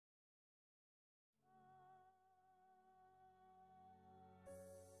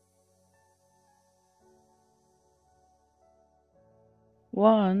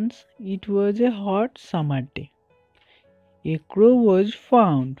Once it was a hot summer day. A crow was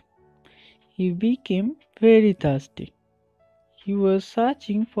found. He became very thirsty. He was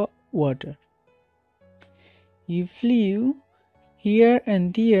searching for water. He flew here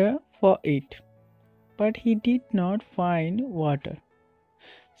and there for it, but he did not find water.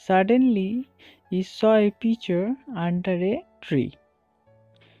 Suddenly, he saw a pitcher under a tree.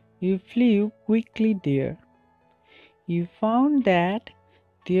 He flew quickly there. He found that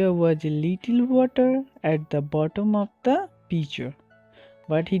there was a little water at the bottom of the pitcher,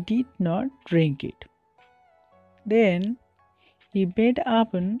 but he did not drink it. Then he made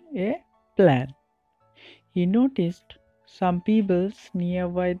up a plan. He noticed some pebbles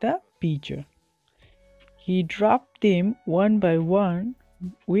nearby the pitcher. He dropped them one by one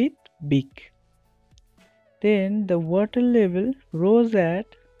with beak. Then the water level rose at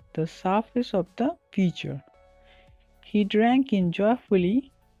the surface of the pitcher. He drank it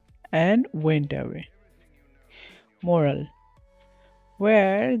joyfully and went away. Moral: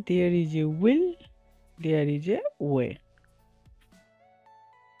 where there is a will, there is a way.